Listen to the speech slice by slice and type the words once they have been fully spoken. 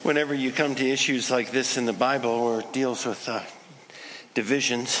Whenever you come to issues like this in the Bible or it deals with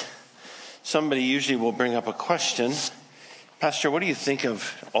divisions, somebody usually will bring up a question. Pastor, what do you think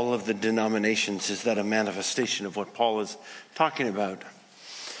of all of the denominations? Is that a manifestation of what Paul is talking about?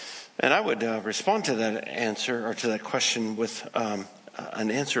 And I would respond to that answer or to that question with an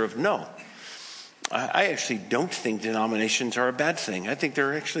answer of no. I actually don't think denominations are a bad thing. I think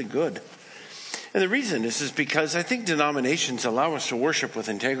they're actually good. And the reason is because I think denominations allow us to worship with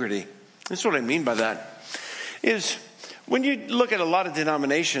integrity. That's what I mean by that. Is when you look at a lot of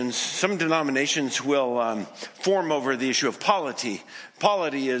denominations, some denominations will form over the issue of polity.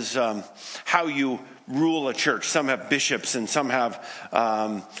 Polity is how you rule a church. Some have bishops and some have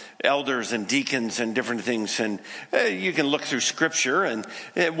elders and deacons and different things. And you can look through scripture and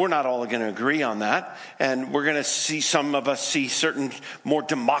we're not all going to agree on that. And we're going to see, some of us see certain more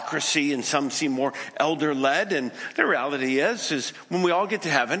democracy and some see more elder-led. And the reality is when we all get to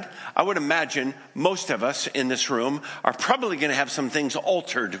heaven, I would imagine most of us in this room are probably going to have some things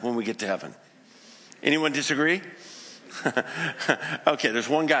altered when we get to heaven. Anyone disagree? Okay, there's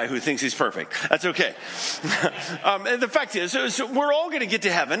one guy who thinks he's perfect. That's okay. The fact is we're all going to get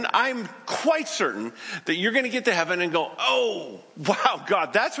to heaven. I'm quite certain that you're going to get to heaven and go, oh, wow,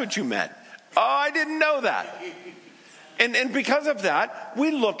 God, that's what you meant. Oh, I didn't know that. And because of that,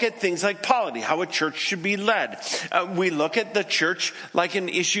 we look at things like polity, how a church should be led. We look at the church like in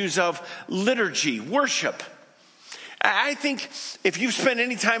issues of liturgy, worship. I think if you've spent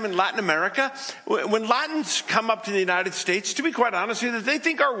any time in Latin America, when Latins come up to the United States, to be quite honest with you, they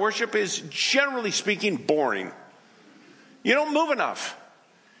think our worship is, generally speaking, boring. You don't move enough.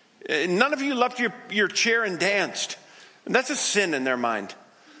 None of you left your chair and danced. And that's a sin in their mind.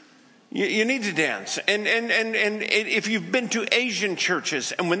 You need to dance. And if you've been to Asian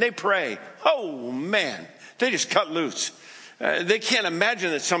churches, and when they pray, oh man, they just cut loose. They can't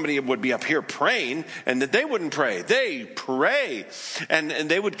imagine that somebody would be up here praying and that they wouldn't pray. They pray. And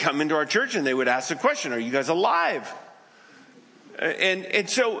they would come into our church and they would ask the question, are you guys alive? And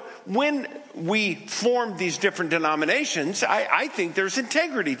so when we form these different denominations, I think there's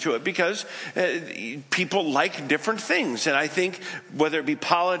integrity to it because people like different things. And I think whether it be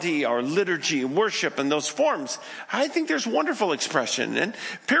polity or liturgy and worship and those forms, I think there's wonderful expression. And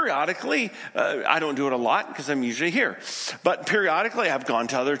periodically, I don't do it a lot because I'm usually here. But periodically, I've gone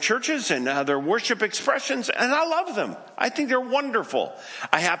to other churches and other worship expressions, and I love them. I think they're wonderful.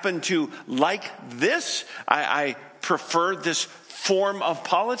 I happen to like this. I prefer this form of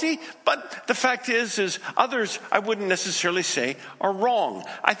polity, but the fact is others I wouldn't necessarily say are wrong.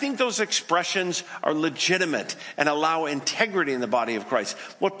 I think those expressions are legitimate and allow integrity in the body of Christ.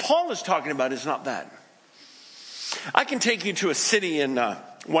 What Paul is talking about is not that. I can take you to a city in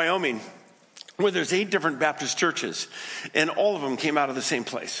Wyoming where there's 8 different Baptist churches, and all of them came out of the same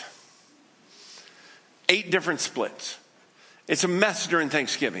place. 8 different splits. It's a mess during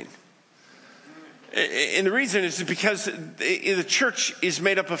Thanksgiving. And the reason is because the church is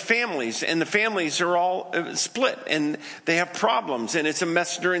made up of families, and the families are all split, and they have problems, and it's a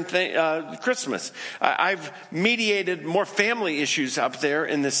mess during Christmas. I've mediated more family issues up there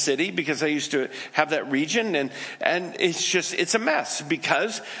in this city because I used to have that region, and it's a mess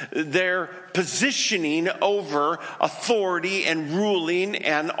because they're positioning over authority and ruling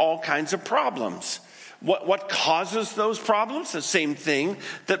and all kinds of problems. What causes those problems? The same thing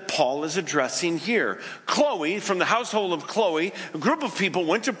that Paul is addressing here. Chloe, from the household of Chloe, a group of people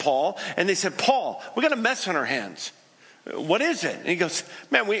went to Paul and they said, Paul, we got a mess on our hands. What is it? And he goes,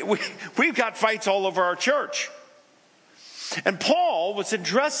 man, we've got fights all over our church. And Paul was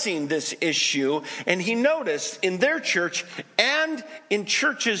addressing this issue, and he noticed in their church and in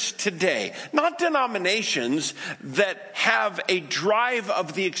churches today, not denominations that have a drive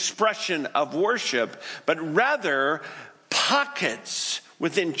of the expression of worship, but rather pockets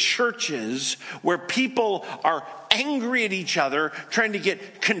within churches where people are angry at each other, trying to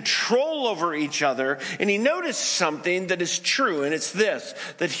get control over each other. And he noticed something that is true, and it's this,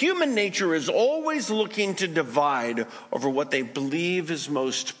 that human nature is always looking to divide over what they believe is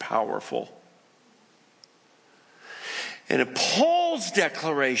most powerful. And in Paul's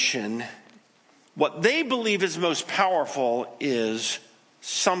declaration, what they believe is most powerful is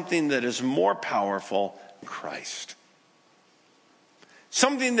something that is more powerful than Christ.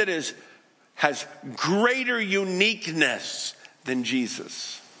 Something that has greater uniqueness than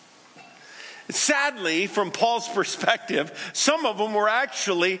Jesus. Sadly, from Paul's perspective, some of them were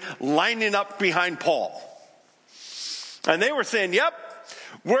actually lining up behind Paul. And they were saying, yep,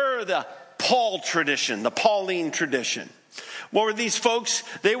 we're the Paul tradition, the Pauline tradition. What were these folks?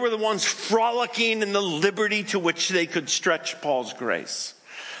 They were the ones frolicking in the liberty to which they could stretch Paul's grace.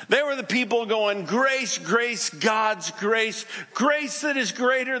 They were the people going, grace, grace, God's grace, grace that is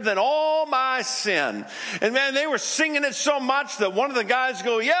greater than all my sin. And man, they were singing it so much that one of the guys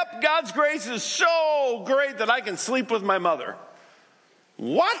go, yep, God's grace is so great that I can sleep with my mother.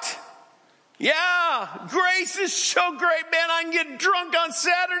 What? Yeah, grace is so great, man, I can get drunk on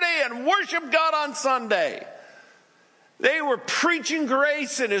Saturday and worship God on Sunday. They were preaching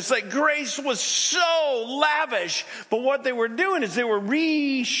grace, and it's like grace was so lavish. But what they were doing is they were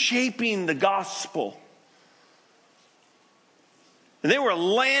reshaping the gospel. And they were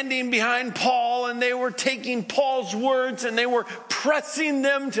landing behind Paul, and they were taking Paul's words, and they were pressing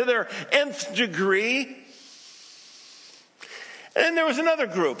them to their nth degree. And then there was another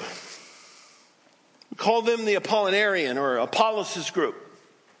group. We call them the Apollinarian or Apollos' group.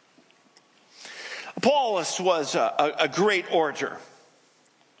 Apollos was a great orator.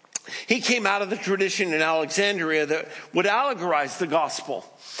 He came out of the tradition in Alexandria that would allegorize the gospel.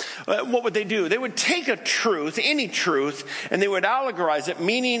 What would they do? They would take a truth, any truth, and they would allegorize it,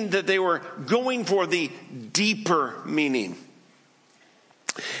 meaning that they were going for the deeper meaning.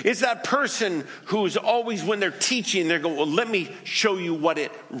 It's that person who's always, when they're teaching, they're going, well, let me show you what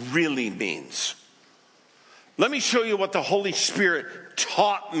it really means. Let me show you what the Holy Spirit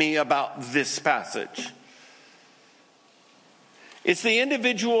taught me about this passage. It's the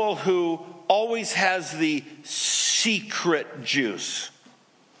individual who always has the secret juice.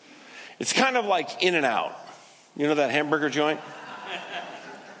 It's kind of like In-N-Out. You know that hamburger joint?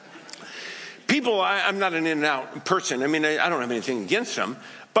 People, I'm not an In-N-Out person. I mean, I don't have anything against them.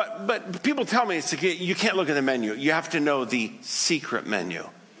 But people tell me it's like, you can't look at the menu. You have to know the secret menu.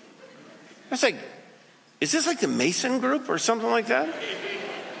 It's like, is this like the Mason group or something like that?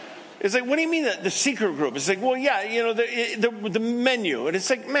 It's like, what do you mean the secret group? It's like, well, yeah, you know, the menu. And it's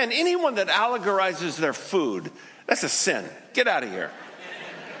like, man, anyone that allegorizes their food, that's a sin. Get out of here.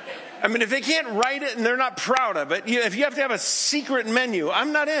 I mean, if they can't write it and they're not proud of it, if you have to have a secret menu,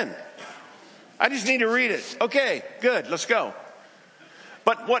 I'm not in. I just need to read it. Okay, good, let's go.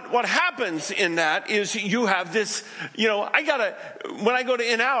 But what happens in that is you have this, you know, when I go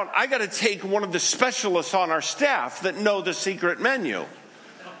to In-Out, I gotta take one of the specialists on our staff that know the secret menu.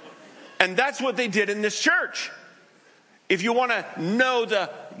 And that's what they did in this church. If you want to know the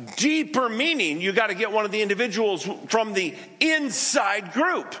deeper meaning, you got to get one of the individuals from the inside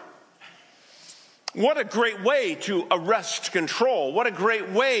group. What a great way to arrest control. What a great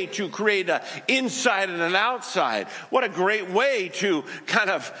way to create an inside and an outside. What a great way to kind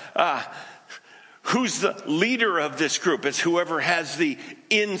of, who's the leader of this group? It's whoever has the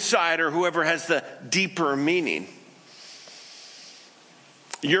inside or whoever has the deeper meaning.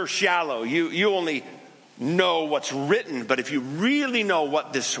 You're shallow. You only know what's written, but if you really know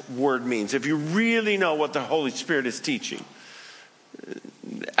what this word means, if you really know what the Holy Spirit is teaching,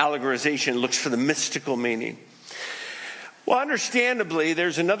 allegorization looks for the mystical meaning. Well, understandably,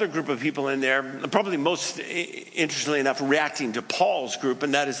 there's another group of people in there, probably most interestingly enough, reacting to Paul's group,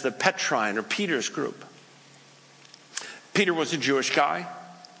 and that is the Petrine or Peter's group. Peter was a Jewish guy.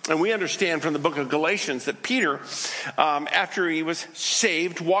 And we understand from the book of Galatians that Peter, after he was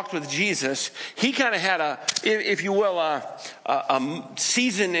saved, walked with Jesus, he kind of had if you will, a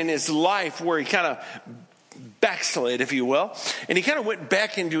season in his life where he kind of backslid, if you will. And he kind of went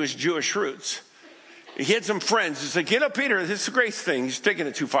back into his Jewish roots. He had some friends who said, get up, Peter, this is a grace thing. He's taking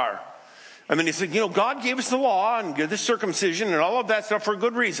it too far. I mean, he said, God gave us the law and the circumcision and all of that stuff for a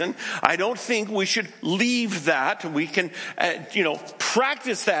good reason. I don't think we should leave that. We can,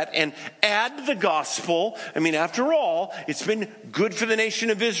 practice that and add the gospel. I mean, after all, it's been good for the nation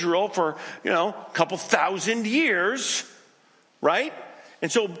of Israel for, a couple thousand years, right?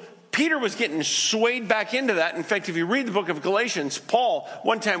 And so Peter was getting swayed back into that. In fact, if you read the book of Galatians, Paul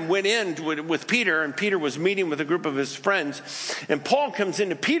one time went in with Peter, and Peter was meeting with a group of his friends. And Paul comes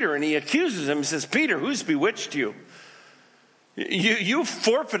into Peter and he accuses him and says, Peter, who's bewitched you? You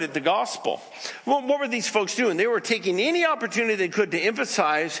forfeited the gospel. Well, what were these folks doing? They were taking any opportunity they could to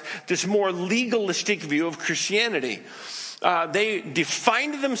emphasize this more legalistic view of Christianity. They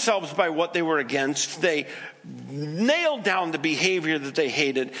defined themselves by what they were against. They nailed down the behavior that they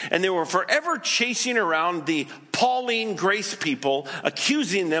hated, and they were forever chasing around the Pauline grace people,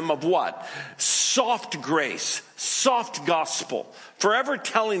 accusing them of what? Soft grace, soft gospel. Forever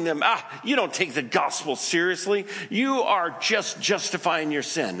telling them, you don't take the gospel seriously. You are just justifying your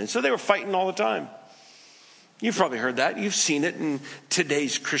sin. And so they were fighting all the time. You've probably heard that. You've seen it in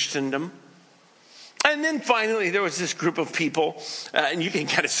today's Christendom. And then finally, there was this group of people, and you can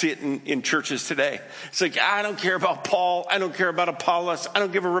kind of see it in churches today. It's like, I don't care about Paul. I don't care about Apollos. I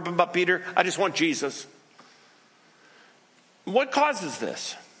don't give a rip about Peter. I just want Jesus. What causes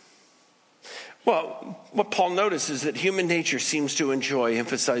this? Well, what Paul notices is that human nature seems to enjoy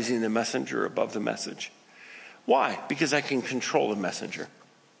emphasizing the messenger above the message. Why? Because I can control the messenger.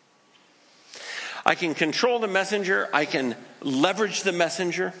 I can control the messenger. I can leverage the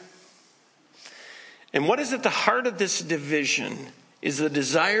messenger. And what is at the heart of this division is the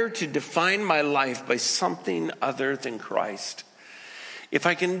desire to define my life by something other than Christ. If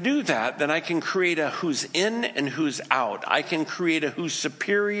I can do that, then I can create a who's in and who's out. I can create a who's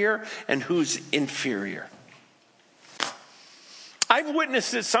superior and who's inferior. I've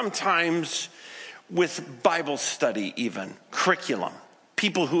witnessed it sometimes with Bible study even, curriculum.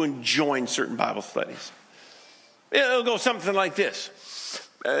 People who join certain Bible studies. It'll go something like this.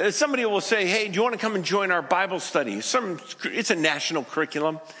 Somebody will say, hey, do you want to come and join our Bible study? It's a national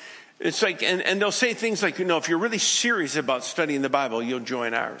curriculum. It's like, and they'll say things like, if you're really serious about studying the Bible, you'll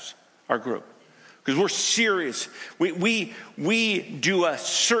join our group. Because we're serious. We do a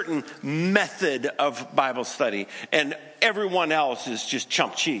certain method of Bible study, and everyone else is just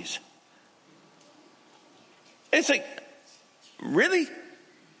chump cheese. It's like, really?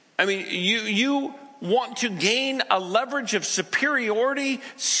 I mean, you want to gain a leverage of superiority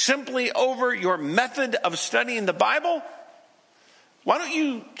simply over your method of studying the Bible? Why don't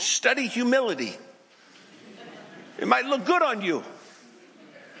you study humility? It might look good on you.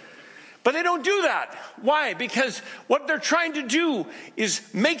 But they don't do that. Why? Because what they're trying to do is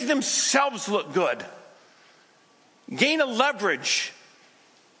make themselves look good. Gain a leverage.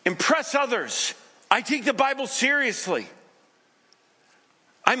 Impress others. I take the Bible seriously.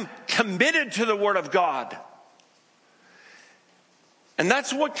 I'm committed to the Word of God. And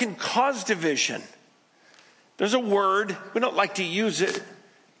that's what can cause division. There's a word, we don't like to use it,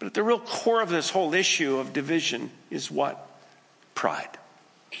 but at the real core of this whole issue of division is what? Pride.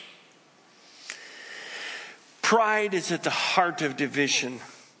 Pride is at the heart of division.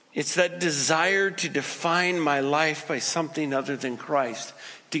 It's that desire to define my life by something other than Christ,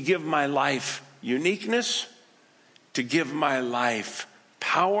 to give my life uniqueness, to give my life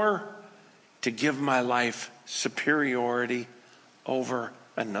power, to give my life superiority over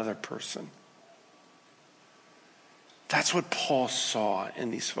another person. That's what Paul saw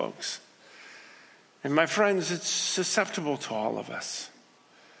in these folks. And my friends, it's susceptible to all of us.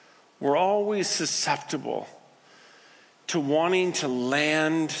 We're always susceptible to wanting to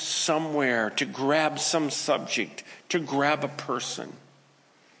land somewhere, to grab some subject, to grab a person,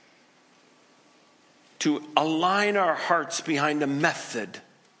 to align our hearts behind a method,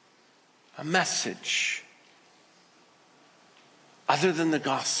 a message, other than the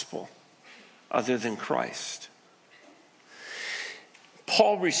gospel, other than Christ.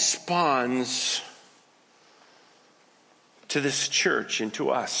 Paul responds to this church and to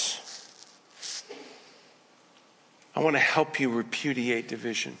us. I want to help you repudiate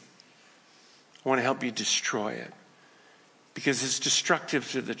division. I want to help you destroy it. Because it's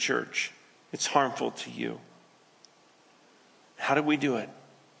destructive to the church. It's harmful to you. How do we do it?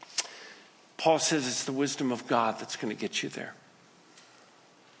 Paul says it's the wisdom of God that's going to get you there.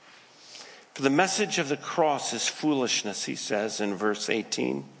 For the message of the cross is foolishness, he says in verse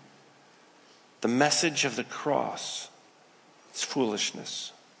 18. The message of the cross is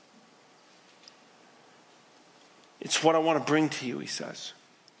foolishness. It's what I want to bring to you, he says.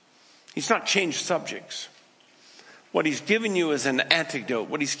 He's not changed subjects. What he's given you is an antidote.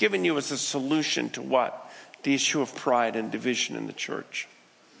 What he's given you is a solution to what? The issue of pride and division in the church.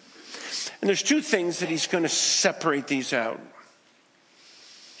 And there's two things that he's going to separate these out.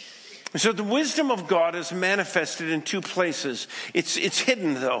 So the wisdom of God is manifested in two places. It's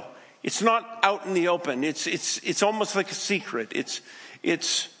hidden though. It's not out in the open. It's almost like a secret.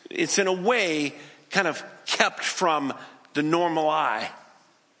 It's in a way kind of kept from the normal eye.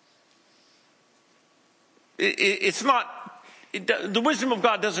 It's not. The wisdom of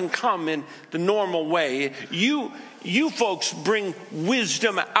God doesn't come in the normal way. You folks bring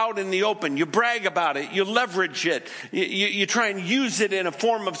wisdom out in the open. You brag about it. You leverage it. You try and use it in a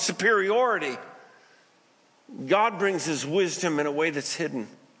form of superiority. God brings his wisdom in a way that's hidden.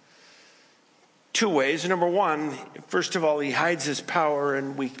 Two ways. Number one, first of all, he hides his power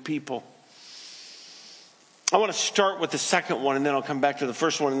in weak people. I want to start with the second one, and then I'll come back to the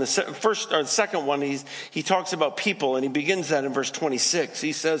first one. In the second one, he talks about people, and he begins that in verse 26.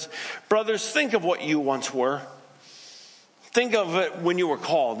 He says, brothers, think of what you once were. Think of it when you were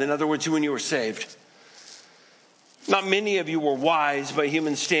called. In other words, when you were saved. Not many of you were wise by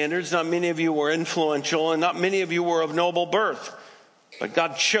human standards. Not many of you were influential, and not many of you were of noble birth. But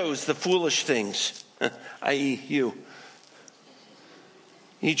God chose the foolish things, i.e. you.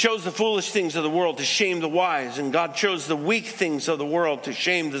 He chose the foolish things of the world to shame the wise, and God chose the weak things of the world to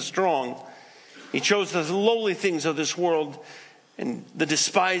shame the strong. He chose the lowly things of this world and the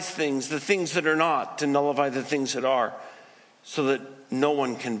despised things, the things that are not, to nullify the things that are, so that no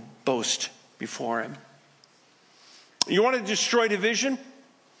one can boast before him. You want to destroy division?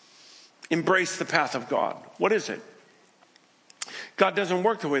 Embrace the path of God. What is it? God doesn't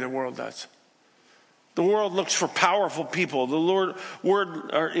work the way the world does. The world looks for powerful people.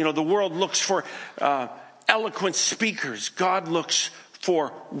 The world looks for eloquent speakers. God looks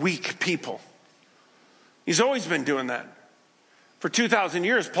for weak people. He's always been doing that. For 2,000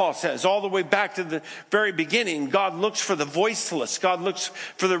 years, Paul says, all the way back to the very beginning, God looks for the voiceless. God looks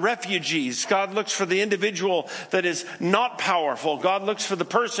for the refugees. God looks for the individual that is not powerful. God looks for the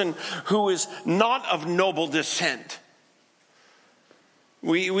person who is not of noble descent.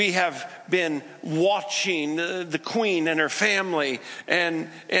 We have been watching the Queen and her family, and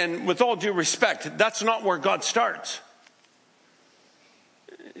with all due respect, that's not where God starts.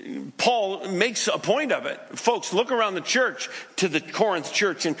 Paul makes a point of it. Folks, look around the church, to the Corinth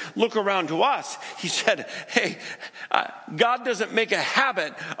church, and look around to us. He said, hey, God doesn't make a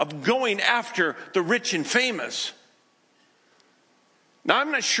habit of going after the rich and famous. Now,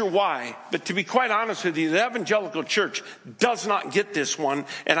 I'm not sure why, but to be quite honest with you, the evangelical church does not get this one,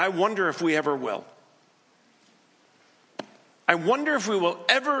 and I wonder if we ever will. I wonder if we will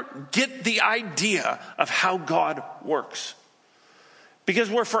ever get the idea of how God works.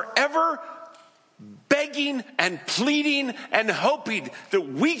 Because we're forever begging and pleading and hoping that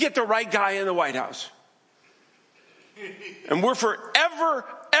we get the right guy in the White House. And we're forever,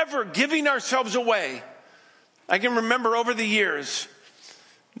 ever giving ourselves away. I can remember over the years,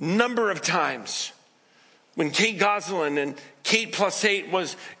 number of times when Kate Gosselin and Kate Plus 8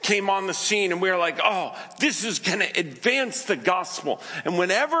 came on the scene, and we were like, oh, this is going to advance the gospel. And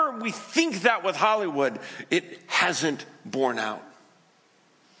whenever we think that with Hollywood, it hasn't borne out.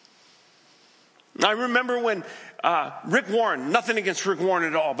 I remember when Rick Warren, nothing against Rick Warren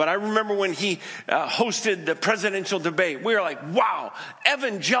at all, but I remember when he hosted the presidential debate. We were like, wow,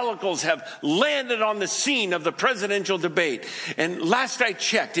 evangelicals have landed on the scene of the presidential debate. And last I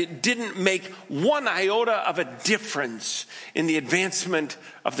checked, it didn't make one iota of a difference in the advancement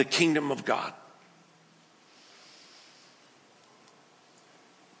of the kingdom of God.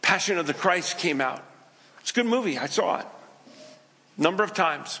 Passion of the Christ came out. It's a good movie. I saw it a number of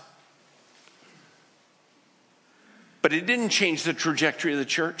times. But it didn't change the trajectory of the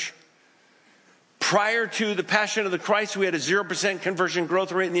church. Prior to the Passion of the Christ, we had a 0% conversion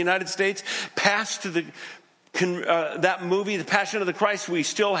growth rate in the United States. Past to that movie, The Passion of the Christ, we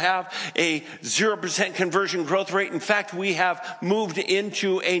still have a 0% conversion growth rate. In fact, we have moved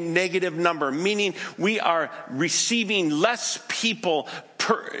into a negative number, meaning we are receiving less people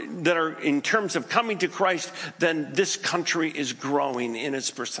that are in terms of coming to Christ than this country is growing in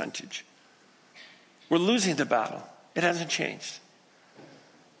its percentage. We're losing the battle. It hasn't changed.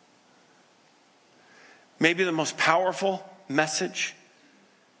 Maybe the most powerful message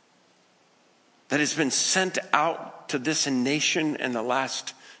that has been sent out to this nation in the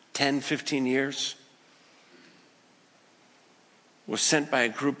last 10, 15 years was sent by a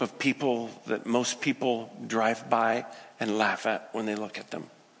group of people that most people drive by and laugh at when they look at them.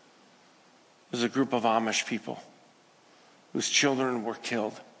 It was a group of Amish people whose children were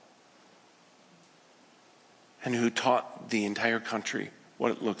killed, and who taught the entire country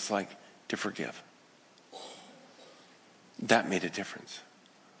what it looks like to forgive. That made a difference.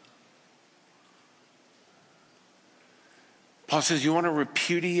 Paul says, you want to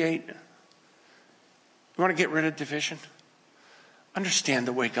repudiate? You want to get rid of division? Understand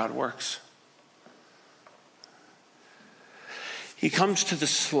the way God works. He comes to the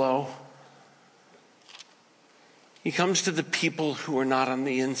slow. He comes to the people who are not on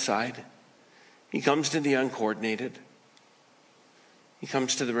the inside. He comes to the uncoordinated. He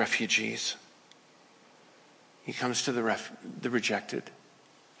comes to the refugees. He comes to the rejected.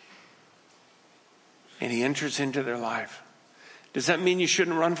 And he enters into their life. Does that mean you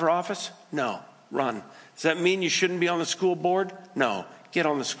shouldn't run for office? No, run. Does that mean you shouldn't be on the school board? No, get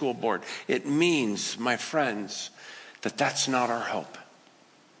on the school board. It means, my friends, that that's not our hope.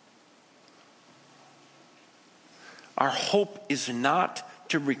 Our hope is not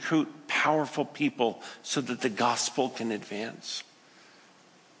to recruit powerful people so that the gospel can advance.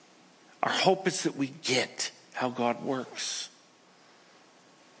 Our hope is that we get how God works.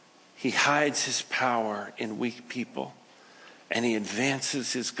 He hides his power in weak people, and he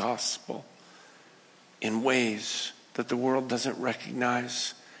advances his gospel in ways that the world doesn't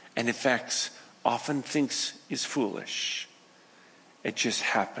recognize and in fact often thinks is foolish. It just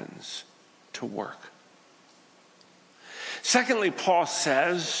happens to work. Secondly, Paul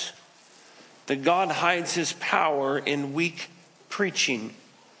says that God hides his power in weak preaching.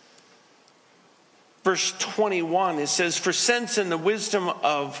 Verse 21, it says, "For since in the wisdom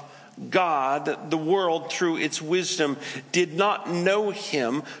of God, the world through its wisdom did not know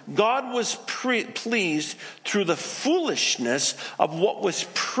him, God was pleased through the foolishness of what was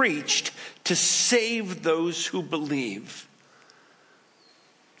preached to save those who believe."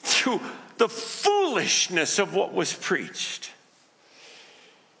 Through the foolishness of what was preached.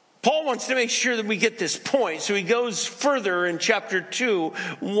 Paul wants to make sure that we get this point. So he goes further in chapter 2,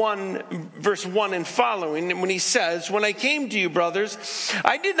 verse 1 and following, when he says, "When I came to you, brothers,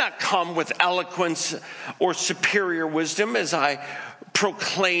 I did not come with eloquence or superior wisdom as I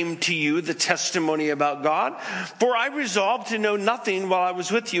proclaimed to you the testimony about God. For I resolved to know nothing while I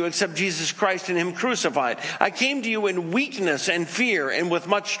was with you except Jesus Christ and him crucified. I came to you in weakness and fear and with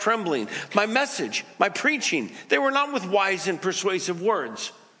much trembling. My message, my preaching, they were not with wise and persuasive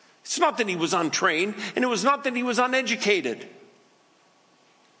words." It's not that he was untrained, and it was not that he was uneducated.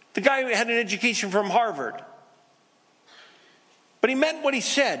 The guy had an education from Harvard. But he meant what he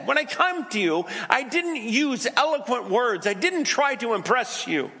said. When I come to you, I didn't use eloquent words. I didn't try to impress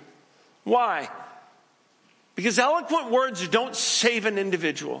you. Why? Because eloquent words don't save an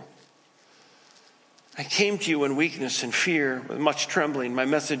individual. I came to you in weakness and fear, with much trembling. My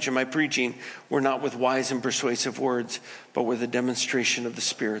message and my preaching were not with wise and persuasive words, but with a demonstration of the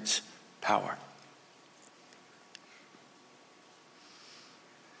Spirit's power.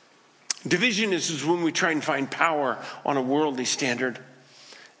 Division is when we try and find power on a worldly standard.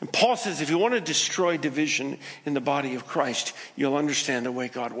 And Paul says if you want to destroy division in the body of Christ, you'll understand the way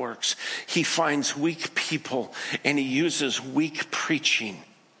God works. He finds weak people and he uses weak preaching.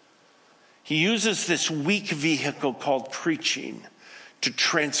 He uses this weak vehicle called preaching to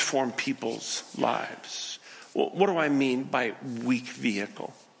transform people's lives. Well, what do I mean by weak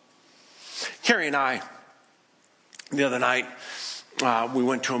vehicle? Carrie and I, the other night, we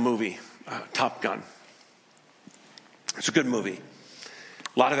went to a movie, Top Gun. It's a good movie.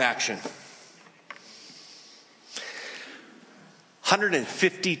 A lot of action.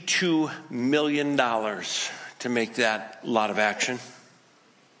 $152 million to make that lot of action.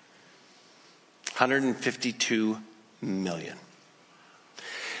 152 million.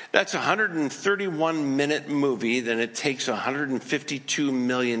 That's a 131-minute movie. Then it takes 152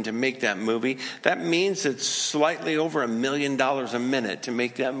 million to make that movie. That means it's slightly over $1 million a minute to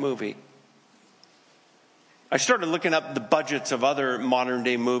make that movie. I started looking up the budgets of other modern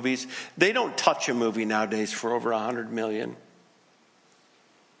day movies. They don't touch a movie nowadays for over 100 million.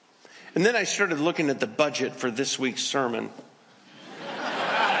 And then I started looking at the budget for this week's sermon.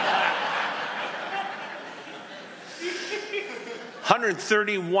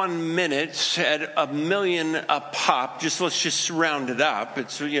 131 minutes at $1 million a pop. Let's just round it up.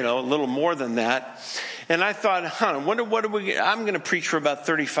 It's, a little more than that. And I thought, what do we? I'm going to preach for about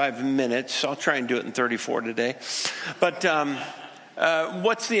 35 minutes. I'll try and do it in 34 today. But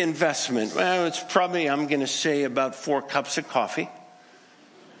what's the investment? Well, it's probably, I'm going to say, about 4 cups of coffee,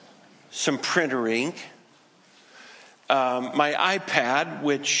 some printer ink, my iPad,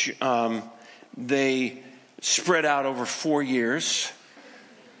 which they spread out over 4 years.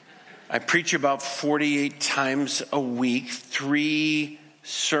 I preach about 48 times a week, 3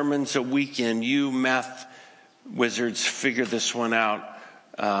 sermons a weekend. You math wizards figure this one out.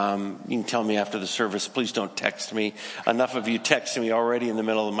 You can tell me after the service. Please don't text me. Enough of you texting me already in the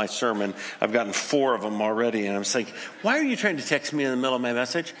middle of my sermon. I've gotten 4 of them already. And I'm just like, why are you trying to text me in the middle of my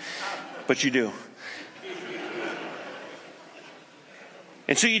message? But you do.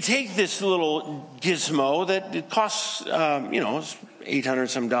 And so you take this little gizmo that it costs, $800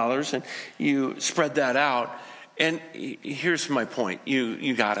 some, and you spread that out. And here's my point.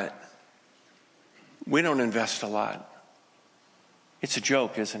 You got it. We don't invest a lot. It's a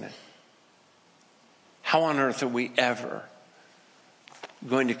joke, isn't it? How on earth are we ever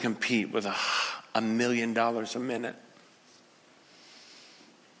going to compete with $1 million a minute?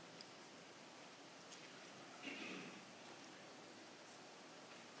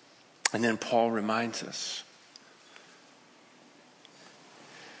 And then Paul reminds us,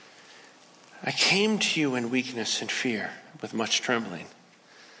 I came to you in weakness and fear with much trembling.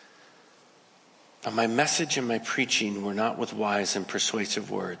 But my message and my preaching were not with wise and persuasive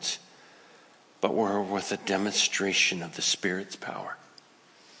words, but were with a demonstration of the Spirit's power.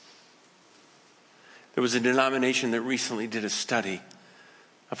 There was a denomination that recently did a study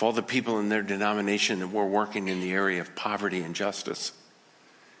of all the people in their denomination that were working in the area of poverty and justice.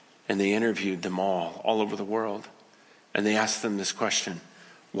 And they interviewed them all over the world. And they asked them this question: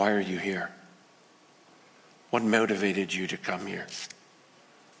 why are you here? What motivated you to come here?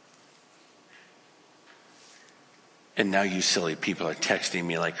 And now you silly people are texting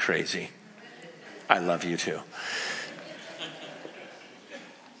me like crazy. I love you too.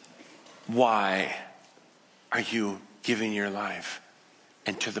 Why are you giving your life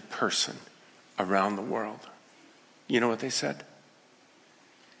and to the person around the world? You know what they said?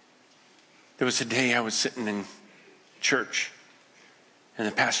 There was a day I was sitting in church and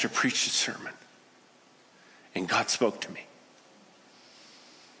the pastor preached a sermon and God spoke to me.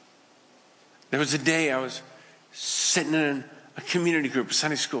 There was a day I was sitting in a community group, a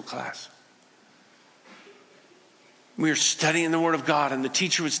Sunday school class. We were studying the Word of God and the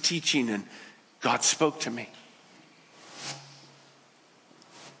teacher was teaching and God spoke to me.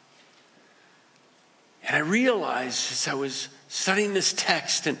 And I realized as I was studying this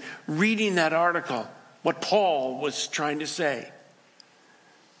text and reading that article, what Paul was trying to say.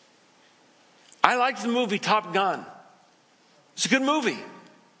 I liked the movie Top Gun. It's a good movie.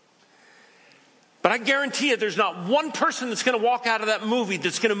 But I guarantee you there's not one person that's going to walk out of that movie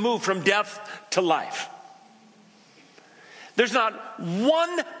that's going to move from death to life. There's not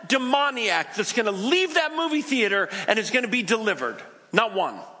one demoniac that's going to leave that movie theater and is going to be delivered. Not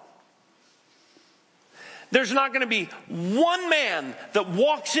one. There's not going to be one man that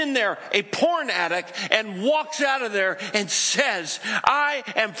walks in there, a porn addict, and walks out of there and says, I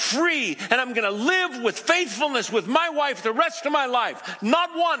am free and I'm going to live with faithfulness with my wife the rest of my life.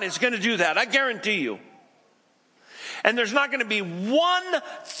 Not one is going to do that, I guarantee you. And there's not going to be one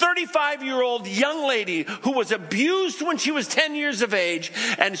 35-year-old young lady who was abused when she was 10 years of age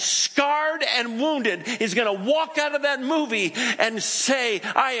and scarred and wounded is going to walk out of that movie and say,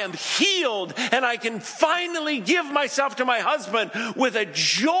 I am healed and I can finally give myself to my husband with a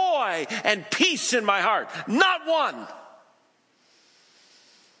joy and peace in my heart. Not one.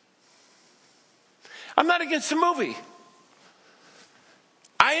 I'm not against the movie.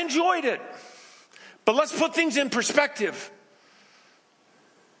 I enjoyed it. But let's put things in perspective.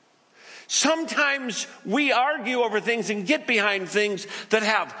 Sometimes we argue over things and get behind things that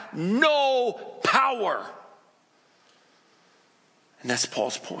have no power. And that's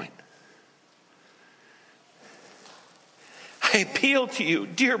Paul's point. I appeal to you,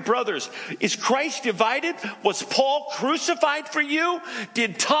 dear brothers, is Christ divided? Was Paul crucified for you?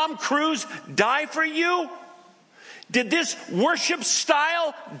 Did Tom Cruise die for you? Did this worship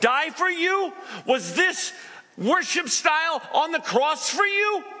style die for you? Was this worship style on the cross for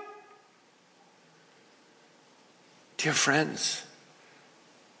you? Dear friends,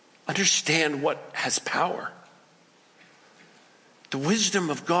 understand what has power. The wisdom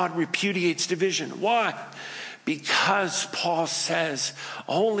of God repudiates division. Why? Because Paul says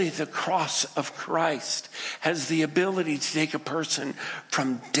only the cross of Christ has the ability to take a person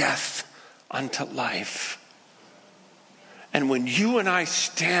from death unto life. And when you and I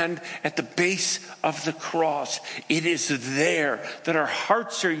stand at the base of the cross, it is there that our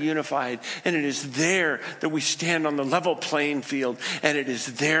hearts are unified. And it is there that we stand on the level playing field. And it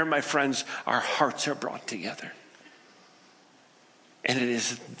is there, my friends, our hearts are brought together. And it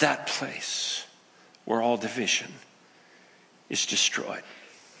is that place where all division is destroyed.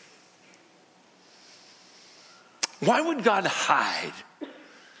 Why would God hide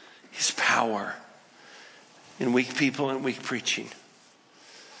his power in weak people and weak preaching?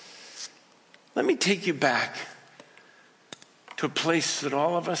 Let me take you back to a place that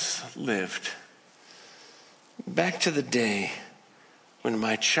all of us lived. Back to the day when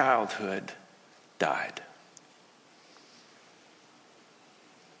my childhood died.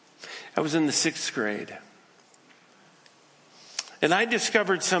 I was in the 6th grade. And I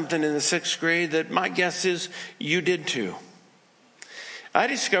discovered something in the 6th grade that my guess is you did too. I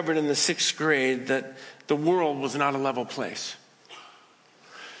discovered in the 6th grade that the world was not a level place.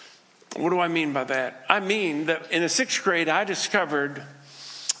 What do I mean by that? I mean that in the 6th grade, I discovered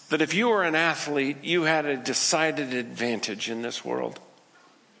that if you were an athlete, you had a decided advantage in this world.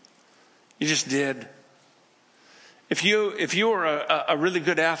 You just did. If you were a really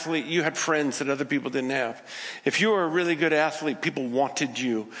good athlete, you had friends that other people didn't have. If you were a really good athlete, people wanted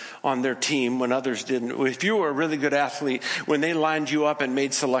you on their team when others didn't. If you were a really good athlete, when they lined you up and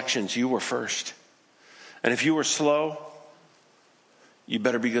made selections, you were first. And if you were slow, you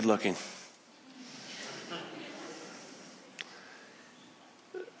better be good looking.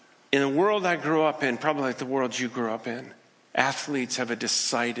 In the world I grew up in, probably like the world you grew up in, athletes have a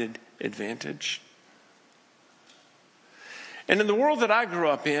decided advantage. And in the world that I grew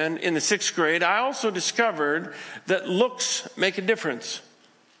up in the 6th grade, I also discovered that looks make a difference.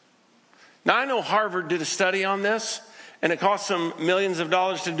 Now, I know Harvard did a study on this, and it cost them millions of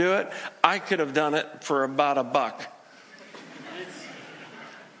dollars to do it. I could have done it for about $1.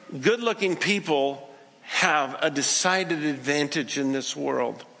 Good-looking people have a decided advantage in this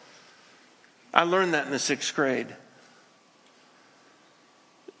world. I learned that in the 6th grade.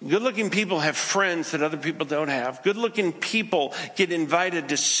 Good-looking people have friends that other people don't have. Good-looking people get invited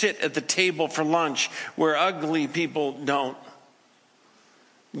to sit at the table for lunch where ugly people don't.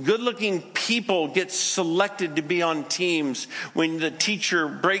 Good-looking people get selected to be on teams when the teacher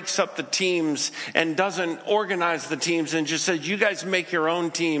breaks up the teams and doesn't organize the teams and just says, you guys make your own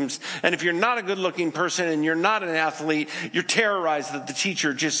teams. And if you're not a good-looking person and you're not an athlete, you're terrorized that the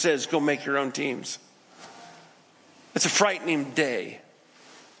teacher just says, go make your own teams. It's a frightening day.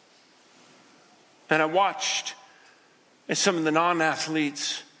 And I watched as some of the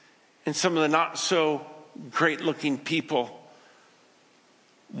non-athletes and some of the not so great-looking people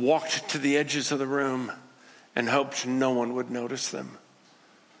walked to the edges of the room and hoped no one would notice them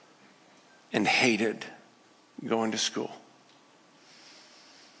and hated going to school.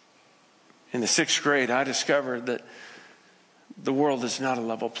 In the 6th grade, I discovered that the world is not a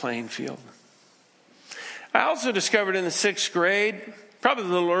level playing field. I also discovered in the 6th grade, probably a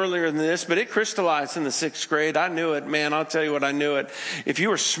little earlier than this, but it crystallized in the 6th grade. I knew it, man. I'll tell you what, I knew it. If you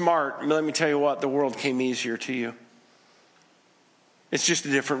were smart, let me tell you what, the world came easier to you. It's just a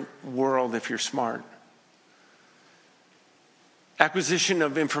different world if you're smart. Acquisition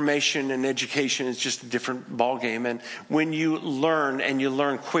of information and education is just a different ballgame. And when you learn, and you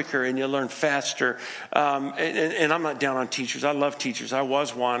learn quicker and you learn faster, and I'm not down on teachers. I love teachers. I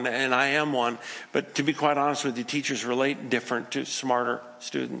was one and I am one. But to be quite honest with you, teachers relate different to smarter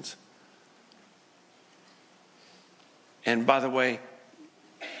students. And by the way,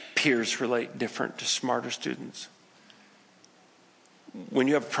 peers relate different to smarter students. When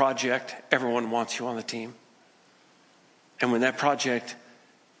you have a project, everyone wants you on the team. And when that project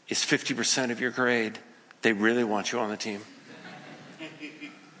is 50% of your grade, they really want you on the team.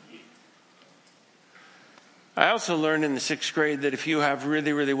 I also learned in the 6th grade that if you have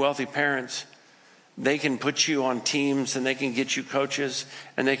really, really wealthy parents, they can put you on teams and they can get you coaches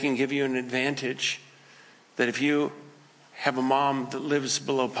and they can give you an advantage. That if you have a mom that lives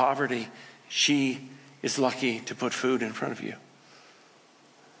below poverty, she is lucky to put food in front of you.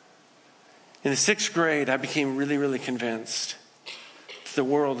 In the 6th grade, I became really, really convinced that the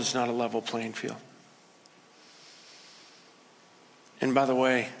world is not a level playing field. And by the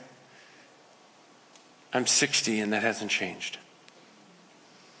way, I'm 60 and that hasn't changed.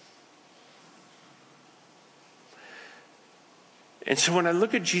 And so when I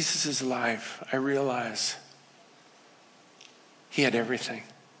look at Jesus' life, I realize he had everything.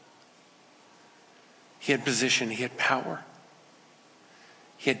 He had position, he had power.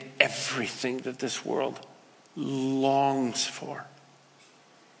 He had everything that this world longs for.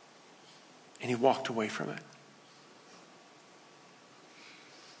 And he walked away from it.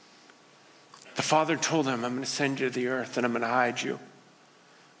 The Father told him, I'm going to send you to the earth and I'm going to hide you.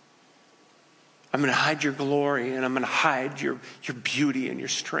 I'm going to hide your glory and I'm going to hide your beauty and your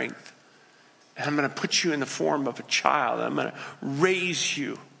strength. And I'm going to put you in the form of a child. I'm going to raise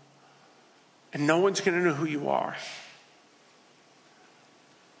you. And no one's going to know who you are.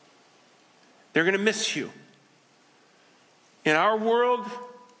 They're going to miss you. In our world,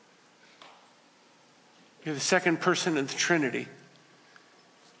 you're the second person in the Trinity.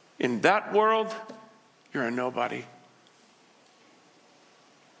 In that world, you're a nobody.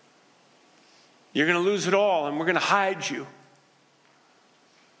 You're going to lose it all, and we're going to hide you.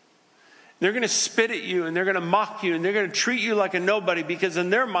 They're going to spit at you, and they're going to mock you, and they're going to treat you like a nobody because in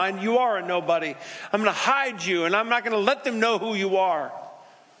their mind, you are a nobody. I'm going to hide you, and I'm not going to let them know who you are.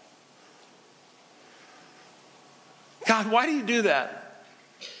 God, why do you do that?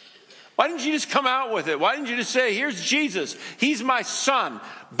 Why didn't you just come out with it? Why didn't you just say, here's Jesus. He's my son.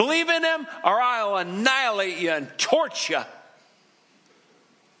 Believe in him or I'll annihilate you and torch you.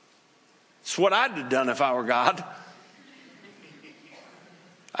 It's what I'd have done if I were God.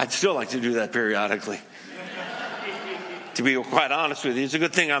 I'd still like to do that periodically. To be quite honest with you, it's a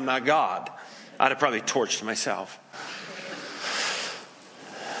good thing I'm not God. I'd have probably torched myself.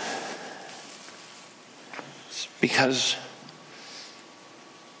 Because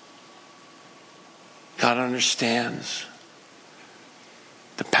God understands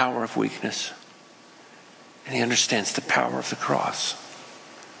the power of weakness. And he understands the power of the cross.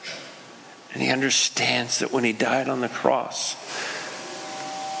 And he understands that when he died on the cross,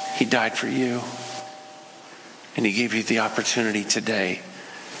 he died for you. And he gave you the opportunity today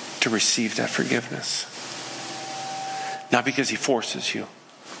to receive that forgiveness. Not because he forces you.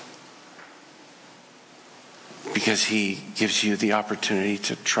 Because he gives you the opportunity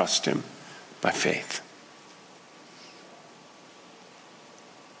to trust him by faith.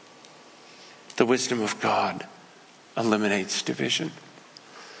 The wisdom of God eliminates division.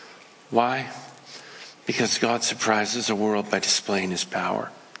 Why? Because God surprises the world by displaying his power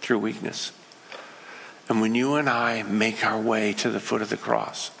through weakness. And when you and I make our way to the foot of the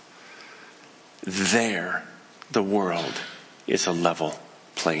cross, there the world is a level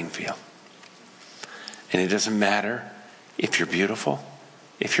playing field. And it doesn't matter if you're beautiful,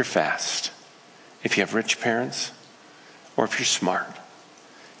 if you're fast, if you have rich parents, or if you're smart.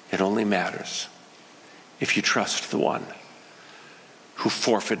 It only matters if you trust the one who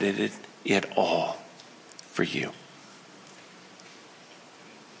forfeited it all for you.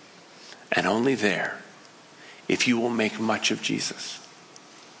 And only there, if you will make much of Jesus,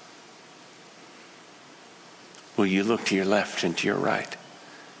 will you look to your left and to your right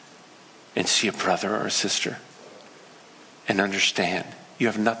and see a brother or a sister and understand you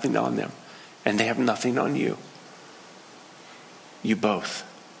have nothing on them and they have nothing on you. You both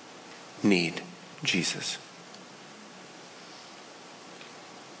need Jesus.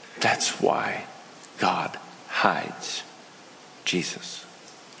 That's why God hides Jesus.